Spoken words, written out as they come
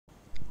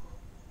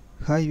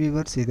Hi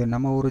viewers, இது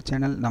நம்ம ஒரு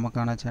சேனல்,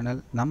 நமக்கான சேனல்.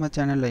 நம்ம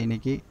சேனலில்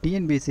இன்றைக்கி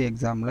டிஎன்பிஎஸ்சி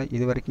எக்ஸாமில்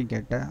இது வரைக்கும்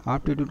கேட்ட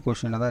ஆப்டிடியூட்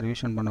கொஷினில் தான்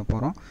ரிவிஷன் பண்ண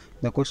போகிறோம்.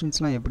 இந்த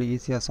கொஷின்ஸ்லாம் எப்படி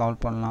ஈஸியாக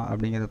சால்வ் பண்ணலாம்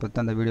அப்படிங்கிறத பற்றி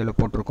அந்த வீடியோவில்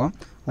போட்டிருக்கோம்.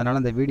 அதனால்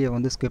அந்த வீடியோ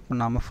வந்து ஸ்கிப்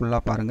பண்ணாமல்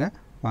ஃபுல்லாக பாருங்கள்.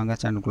 வாங்க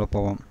சேனலுக்குள்ளே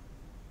போவோம்.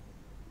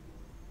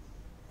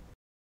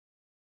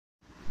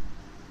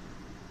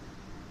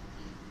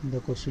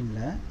 இந்த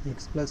கொஷினில்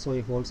x + y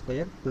whole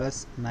square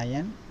plus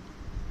 9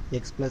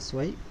 x +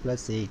 y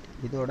plus 8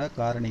 இதோட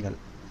காரணிகள்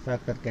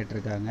ஃபேக்டர்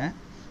கேட்டிருக்காங்க.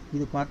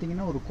 இது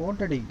பார்த்தீங்கன்னா ஒரு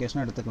கோட்டட்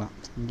ஈக்குவேஷன் எடுத்துக்கலாம்.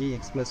 இங்கேயும்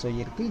x + y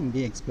இருக்குது,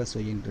 இங்கேயும் x +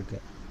 y இருக்குது.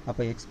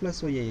 அப்போ x +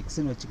 y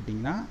எக்ஸ்ன்னு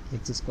வச்சுக்கிட்டிங்கன்னா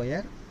x²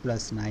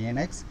 +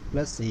 9x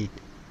 +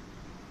 8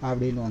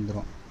 அப்படின்னு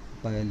வந்துடும்.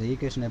 இப்போ இந்த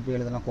ஈக்குவேஷன் எப்படி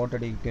எழுதலாம்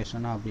கோட்டட்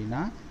ஈக்குவேஷனா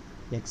அப்படின்னா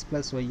x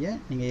 + y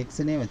நீங்கள்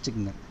எக்ஸ்னே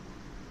வச்சுக்கோங்க.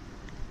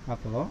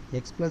 அப்போது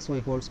x +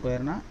 y whole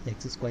ஸ்கொயர்னா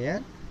x²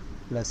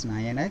 +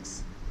 9x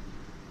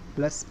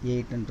 +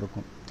 8ன்னு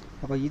இருக்கும்.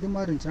 அப்போ இது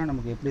மாதிரி இருந்துச்சுன்னா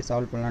நமக்கு எப்படி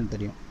சால்வ் பண்ணலான்னு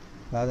தெரியும்.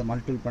 அதாவது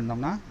மல்டிபிள்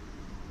பண்ணோம்னா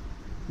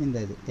இந்த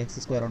இது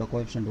x²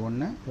 கோஎஃபிஷியன்ட்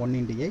 1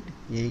 × 8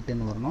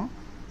 8ன்னு வரணும்.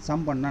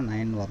 சம் பண்ணால்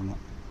 9 வரணும்.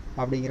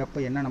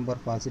 அப்படிங்கிறப்ப என்ன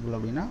நம்பர் பாசிபிள்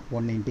அப்படின்னா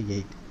 1 ×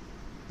 8.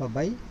 இப்போ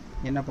பை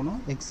என்ன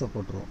பண்ணுவோம், எக்ஸை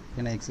போட்டுருவோம்.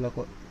 ஏன்னா எக்ஸில்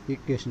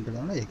ஈக்குவேஷன்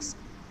இருக்கிறதுனால எக்ஸ்.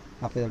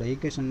 அப்போ இதோட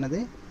ஈக்குவேஷன்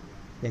என்னது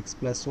x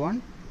 + 1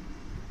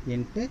 ×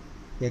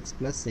 x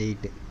 +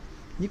 8.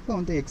 இப்போ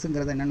வந்து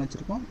எக்ஸுங்கிறத என்னென்னு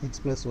வச்சுருக்கோம், x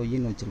 +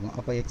 yன்னு வச்சுருக்கோம்.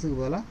 அப்போ எக்ஸுக்கு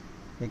பதிலாக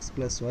x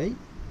 + y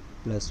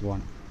 +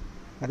 1.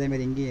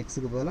 அதேமாதிரி இங்கேயும்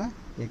எக்ஸுக்கு பதிலாக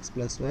x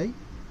 + y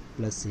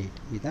 + 8.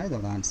 இதுதான்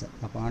இதோட ஆன்சர்.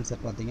 அப்போ ஆன்சர்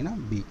பார்த்தீங்கன்னா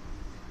பி.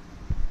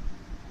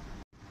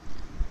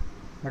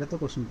 அடுத்த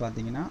கொஸ்டின்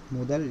பார்த்தீங்கன்னா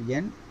முதல்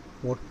n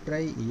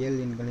ஒற்றை இயல்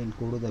எண்களின்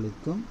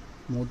கூடுதலுக்கும்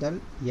முதல்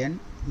n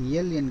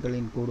இயல்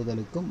எண்களின்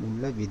கூடுதலுக்கும்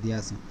உள்ள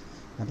வித்தியாசம்.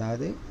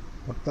 அதாவது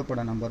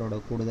ஒற்றைப்படை நம்பரோட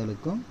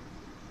கூடுதலுக்கும்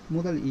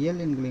முதல்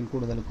இயல் எண்களின்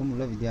கூடுதலுக்கும்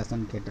உள்ள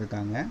வித்தியாசம்னு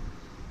கேட்டிருக்காங்க.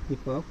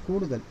 இப்போ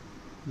கூடுதல்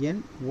n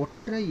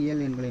ஒற்றை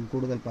இயல் எண்களின்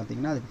கூடுதல்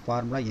பார்த்தீங்கன்னா அதுக்கு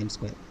ஃபார்முலா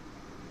n².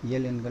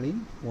 இயல் எண்களின்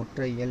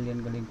ஒற்றை இயல்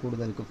எண்களின்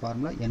கூடுதலுக்கு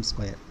ஃபார்முலா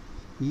n².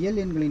 இயல்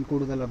எண்களின்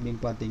கூடுதல்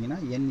அப்படின்னு பார்த்தீங்கன்னா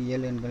n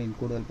இயல் எண்களின்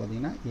கூடுதல்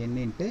பார்த்தீங்கன்னா n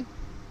 ×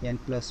 n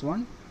 +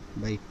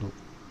 1/2.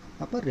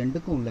 அப்போ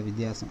ரெண்டுக்கும் உள்ள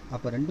வித்தியாசம்.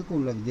 அப்போ ரெண்டுக்கும்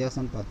உள்ள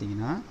வித்தியாசம்னு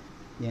பார்த்தீங்கன்னா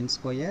n² -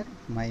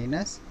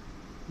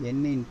 n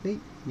 ×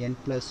 n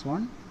 +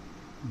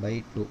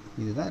 1/2.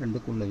 இதுதான்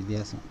ரெண்டுக்கும் உள்ள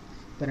வித்தியாசம்.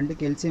 இப்போ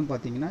ரெண்டுக்கு எல்சிஎம்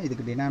பார்த்தீங்கன்னா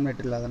இதுக்கு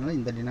டினாமினேட்டர் இல்லாதனால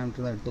இந்த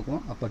டினாமினேட்டர் தான்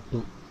எடுத்துக்குவோம். அப்போ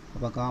 2.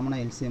 அப்போ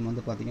காமனாக எல்சிஎம்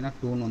வந்து பார்த்தீங்கன்னா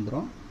 2ன்னு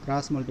வந்துடும்.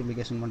 கிராஸ்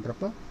மல்டிப்ளிகேஷன்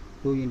பண்ணுறப்ப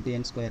 2 ×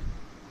 n²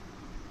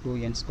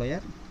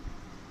 2n²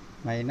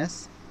 minus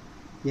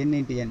n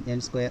 × n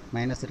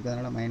minus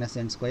இருக்கிறதுனால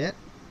 -n²,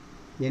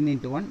 n ×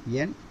 1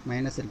 n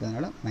மைனஸ்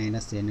இருக்கிறதுனால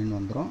 -nன்னு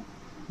வந்துடும்.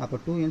 அப்போ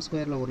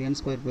 2n² ஒரு n²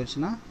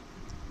 போயிடுச்சுன்னா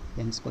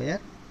n²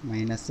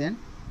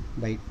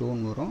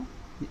 -n/2ன்னு வரும்.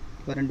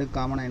 இப்போ ரெண்டுக்கு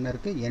காமனாக என்ன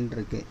இருக்குது, n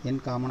இருக்குது. n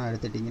காமனாக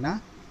எடுத்துட்டிங்கன்னா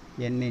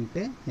n ×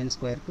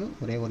 n²க்கு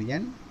ஒரே ஒரு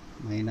n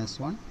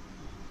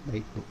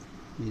 -1/2.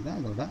 இதுதான்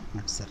இதோட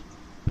ஆன்சர்.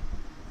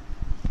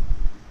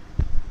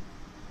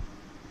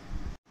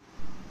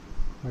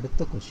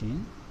 அடுத்த கொஷின்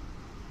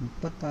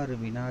 36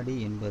 வினாடி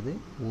என்பது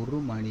ஒரு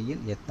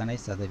மணியில் எத்தனை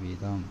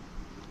சதவீதம்.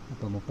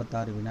 அப்போ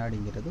 36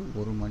 வினாடிங்கிறது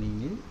ஒரு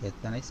மணியில்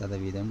எத்தனை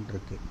சதவீதம்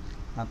இருக்குது.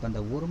 அப்போ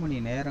அந்த ஒரு மணி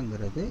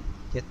நேரங்கிறது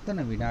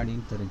எத்தனை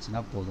வினாடின்னு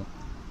தெரிஞ்சுன்னா போதும்.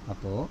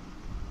 அப்போது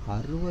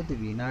 60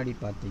 வினாடி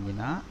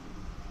பார்த்தீங்கன்னா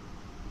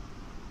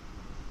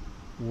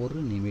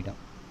ஒரு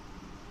நிமிடம்.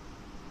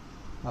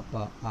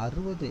 அப்போ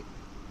 60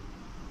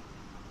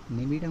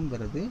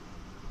 நிமிடங்கிறது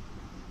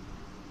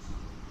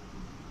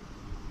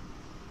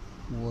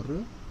ஒரு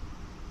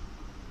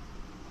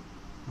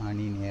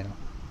மணி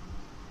நேரம்.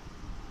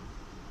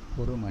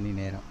 ஒரு மணி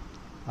நேரம்.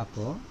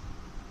 அப்போது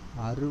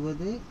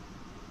 60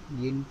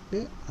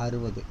 ×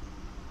 60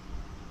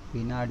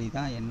 வினாடி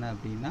தான் என்ன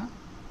அப்படின்னா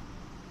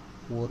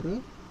ஒரு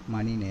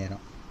மணி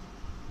நேரம்.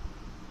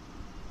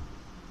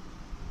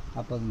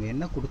 அப்போ இங்கே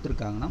என்ன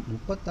கொடுத்துருக்காங்கன்னா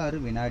 36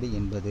 வினாடி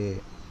என்பது.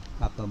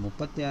 அப்போ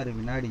 36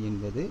 வினாடி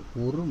என்பது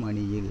ஒரு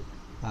மணியில்.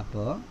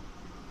 அப்போ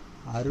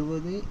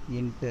 60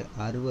 ×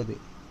 60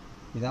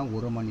 இதான்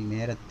ஒரு மணி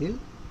நேரத்தில்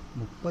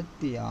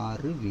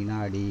 36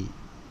 வினாடி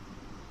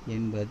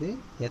என்பது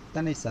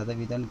எத்தனை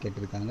சதவீதம்னு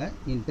கேட்டிருக்காங்க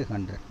 ×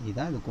 100.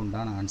 இதுதான் இதுக்கு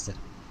உண்டான ஆன்சர்.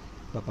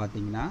 இப்போ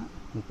பார்த்தீங்கன்னா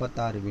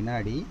 36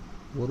 வினாடி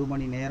ஒரு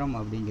மணி நேரம்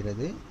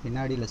அப்படிங்கிறது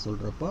வினாடியில்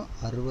சொல்கிறப்போ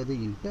 60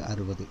 ×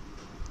 60.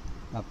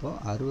 அப்போது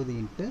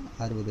 60 ×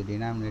 60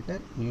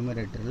 டினாமினேட்டர்,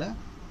 நியூமரேட்டரில்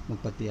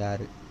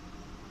 36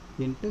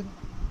 ×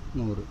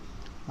 100.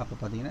 அப்போ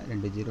பார்த்தீங்கன்னா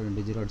 2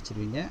 0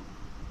 அடிச்சிருவீங்க.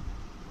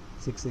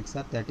 6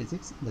 6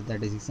 36. இந்த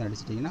 36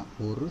 அடிச்சிட்டிங்கன்னா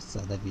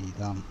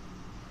 1%.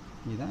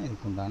 இதுதான்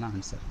இதுக்கு உண்டான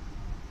ஆன்சர்.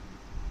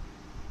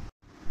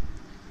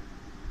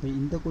 இப்போ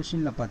இந்த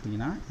கொஷினில்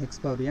பார்த்தீங்கன்னா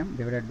x⁴m /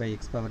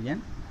 x⁴n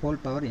whole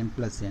power m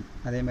 + n.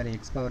 அதேமாதிரி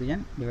x⁴n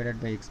 /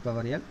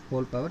 x⁴l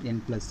whole power n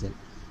 + l.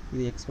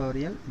 இது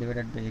x⁴l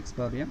 /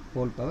 x⁴m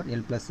whole power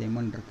l +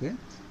 mன்னு இருக்குது.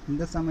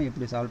 இந்த சமம்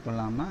எப்படி சால்வ்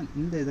பண்ணலாம்னா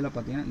இந்த இதில்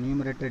பார்த்தீங்கன்னா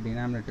நியூமரேட்டர்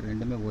டினாமினேட்டர்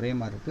ரெண்டுமே ஒரே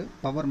மாதிரி இருக்குது,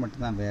 பவர்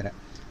மட்டும்தான் வேறு.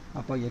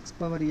 அப்போ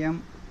x⁴m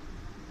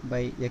 /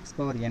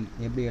 x⁴n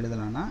எப்படி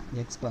எழுதலாம்னா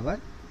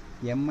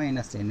x⁴m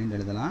 - n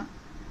எழுதலாம்.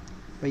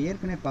 இப்போ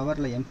ஏற்கனவே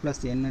பவரில் m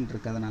 + n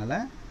இருக்கிறதுனால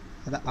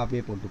அதை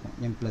அப்படியே போட்டுக்கும்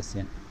m +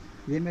 n.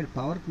 இதேமாரி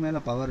பவருக்கு மேலே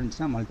பவர்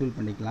இருந்துச்சுன்னா மல்டிபிள்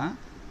பண்ணிக்கலாம்.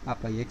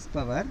 அப்போ x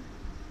power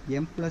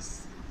m +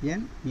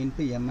 n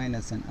into m - n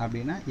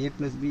அப்படின்னா a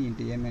 + b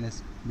into a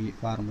 - b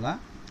formula.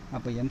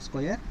 அப்போ m² -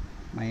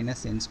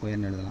 n²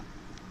 எழுதலாம்.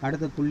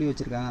 அடுத்த புள்ளி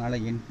வச்சுருக்காங்க,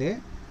 அதனால் இன்ட்டு.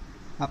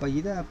 அப்போ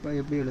இதை அப்போ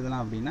எப்படி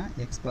எழுதலாம் அப்படின்னா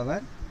x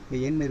பவர் இப்போ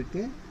n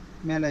இருக்குது,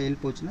 மேலே l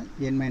போச்சுன்னா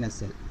n - l.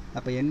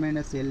 அப்போ n -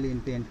 l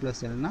into n +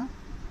 lனா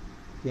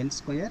n² -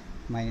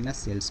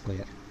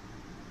 l².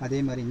 அதே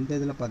மாதிரி இந்த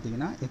இதில்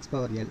பார்த்தீங்கன்னா x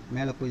பவர் l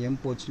மேலே போய் m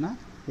போச்சுன்னா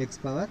x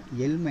power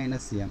l - m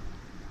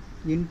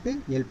into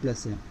l +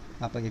 m.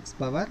 அப்போ x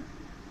பவர்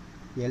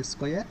l² -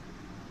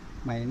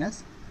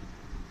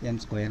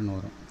 m²ன்னு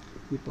வரும்.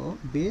 இப்போது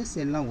பேஸ்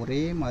எல்லாம்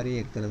ஒரே மாதிரியே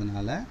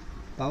இருக்கிறதுனால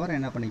பவர்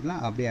என்ன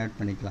பண்ணிக்கலாம், அப்படியே ஆட்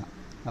பண்ணிக்கலாம்.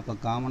 அப்போ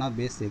காமனாக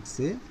பேஸ்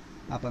எக்ஸு,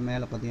 அப்போ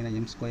மேலே பார்த்தீங்கன்னா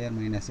m² - n²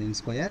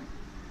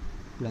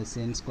 plus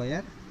n² -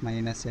 l²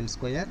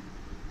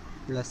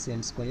 plus l²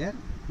 -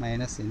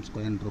 m²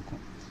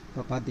 இருக்கும்.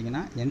 இப்போ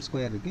பார்த்தீங்கன்னா m²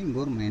 இருக்குது, இங்கே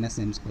ஒரு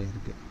 -m²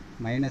 இருக்குது.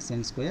 -n²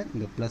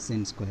 இங்கே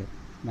 +n²,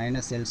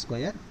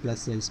 -l²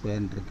 ப்ளஸ் l²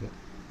 இருக்குது.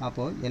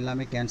 அப்போது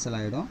எல்லாமே கேன்சல்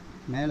ஆகிடும்.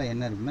 மேலே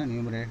என்ன இருக்குன்னா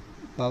நியூமரேட்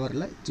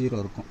பவரில் 0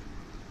 இருக்கும்.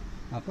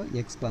 அப்போ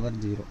x பவர்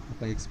 0.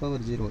 அப்போ x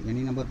power 0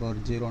 any number power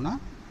 0னா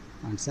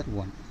answer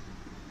 1.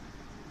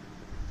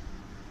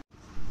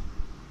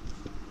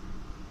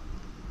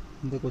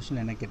 இந்த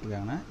கொஸ்டின் என்ன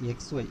கேட்டிருக்காங்கன்னா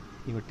xy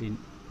இவற்றின்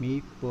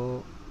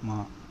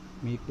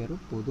மீப்பெரு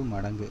பொது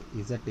மடங்கு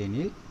z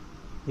எனில்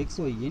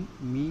xyயின்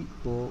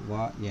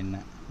மீப்போவா என்ன?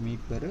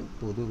 மீப்பெரு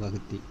பொது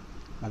வகுத்தி.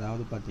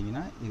 அதாவது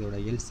பார்த்தீங்கன்னா இதோட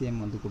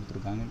எல்சிஎம் வந்து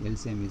கொடுத்துருக்காங்க.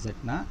 எல்சிஎம்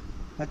இசட்னா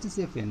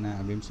ஹச்சிஎஃப் என்ன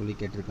அப்படின்னு சொல்லி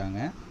கேட்டிருக்காங்க.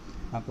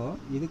 அப்போது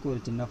இதுக்கு ஒரு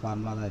சின்ன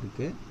ஃபார்முலா தான்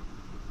இருக்குது.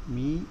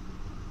 மீ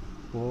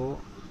போ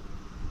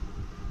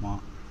மா,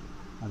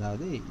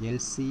 அதாவது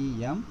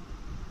எல்சிஎம்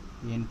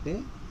இன்ட்டு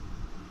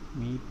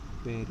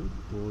மீப்பெரு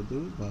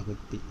பொது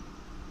வகுத்தி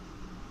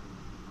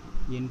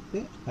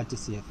into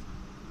HCF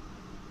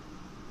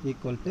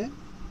equal to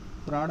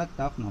product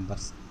of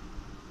numbers.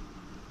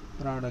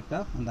 Product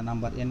of அந்த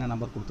நம்பர் என்ன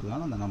நம்பர்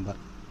கொடுத்துருக்காங்களோ அந்த நம்பர்.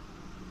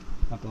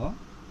 அப்போது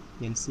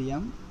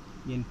LCM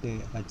into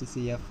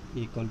HCF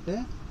equal to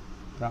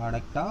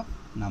product of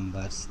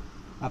numbers.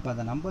 அப்போ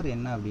அந்த நம்பர்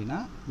என்ன அப்படின்னா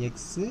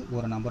எக்ஸு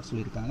ஒரு நம்பர்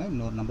சொல்லியிருக்காங்க,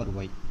 இன்னொரு நம்பர்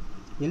ஒய்.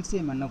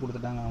 எல்சிஎம் என்ன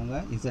கொடுத்துட்டாங்க, அவங்க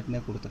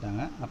இசட்னே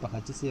கொடுத்துட்டாங்க. அப்போ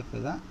ஹச்சிஎஃப்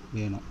தான்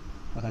வேணும்.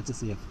 இப்போ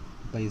ஹச்சிஎஃப்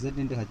இப்போ இசட்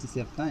இன்ட்டு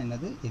ஹச்சிஎஃப் தான்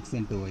என்னது, எக்ஸ்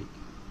இன்ட்டு ஒய்.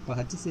 இப்போ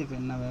ஹச்சிஎஃப்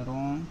என்ன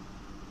வரும்,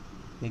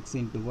 X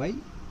into Y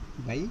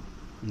by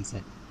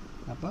Z.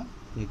 அப்போ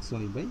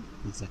xy பை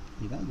இசட்.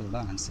 இதுதான் இதோட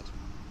ஆன்சர்.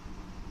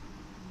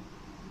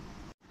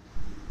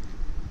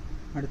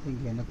 அடுத்து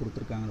இங்கே என்ன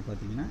கொடுத்துருக்காங்கன்னு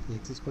பார்த்தீங்கன்னா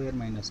x²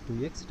 -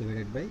 2x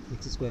divided by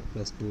x²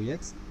 +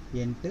 2x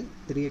into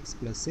 3x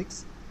 + 6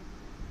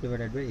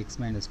 divided by x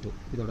 - 2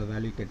 இதோட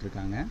வேல்யூ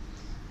கேட்டிருக்காங்க.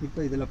 இப்போ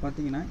இதில்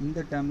பார்த்தீங்கன்னா இந்த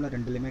டேர்மில்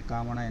ரெண்டுலேயுமே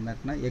காமனாக என்ன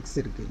இருக்குன்னா எக்ஸ்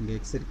இருக்குது. இங்கே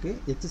எக்ஸ் இருக்குது,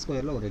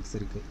 x² ஒரு எக்ஸ்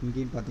இருக்குது.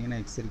 இங்கேயும் பார்த்தீங்கன்னா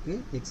எக்ஸ்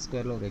இருக்குது,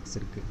 x² ஒரு எக்ஸ்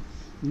இருக்குது.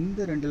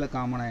 இந்த ரெண்டில்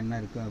காமனாக என்ன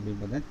இருக்குது அப்படின்னு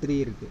பார்த்தீங்கன்னா 3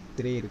 இருக்குது.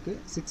 3 இருக்குது,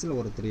 6ல்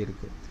ஒரு 3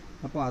 இருக்குது.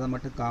 அப்போது அதை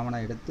மட்டும்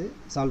காமனாக எடுத்து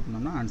சால்வ்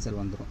பண்ணோம்னா ஆன்சர்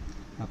வந்துடும்.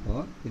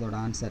 அப்போது இதோட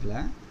ஆன்சரில்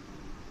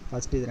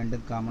ஃபஸ்ட்டு இது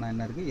ரெண்டுக்கு காமனாக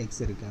என்ன இருக்குது,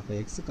 எக்ஸ் இருக்குது. அப்போ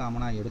எக்ஸ்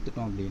காமனாக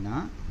எடுத்துட்டோம் அப்படின்னா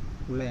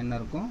உள்ளே என்ன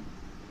இருக்கும்,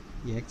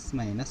 x -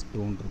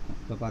 2ன்னு இருக்கும்.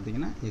 இப்போ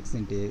பார்த்தீங்கன்னா x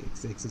into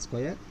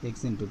x²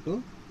 x into 2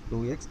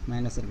 2x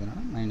minus இருக்கிறனால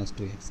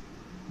 -2x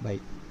பை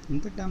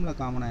இந்த டேர்மில்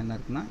காமனாக என்ன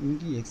இருக்குன்னா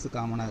இங்கேயும் எக்ஸ்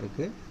காமனாக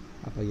இருக்குது.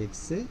 அப்போ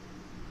எக்ஸு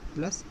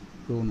ப்ளஸ்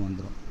 2ன்னு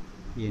வந்துடும்.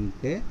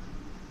 இன்ட்டு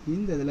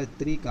இந்த இதில்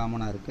 3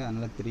 காமனாக இருக்குது,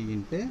 அதனால் 3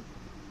 இன்ட்டு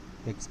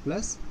எக்ஸ்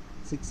ப்ளஸ்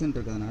 6ன்னு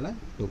இருக்கிறதுனால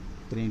 2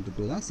 3 இன்ட்டு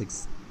 2 தான் 6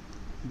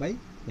 பை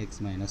x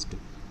 -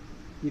 2.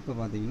 இப்போ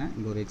பார்த்தீங்கன்னா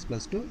இங்கே ஒரு x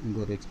 + 2 இங்கே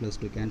ஒரு x +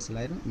 2 கேன்சல்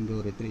ஆயிரும். இங்கே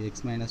ஒரு 3x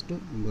 - 2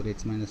 இங்கே ஒரு x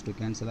 - 2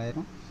 கேன்சல்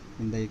ஆயிரும்.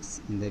 இந்த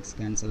x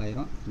கேன்சல்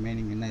ஆயிரும்.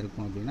 ரிமைனிங் என்ன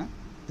இருக்கும் அப்படின்னா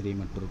 3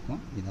 மட்டும்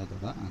இருக்கும்.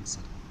 இதோட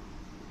ஆன்சர்.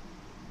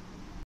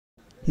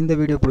 இந்த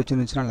வீடியோ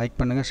பிடிச்சிருந்துச்சுன்னா லைக்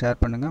பண்ணுங்கள்,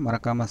 ஷேர் பண்ணுங்கள்,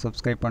 மறக்காமல்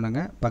சப்ஸ்கிரைப்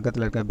பண்ணுங்கள்.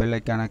 பக்கத்தில் இருக்க பெல்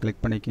ஐக்கானை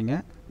கிளிக் பண்ணிக்கோங்க.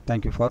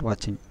 தேங்க்யூ ஃபார்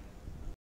வாட்சிங்.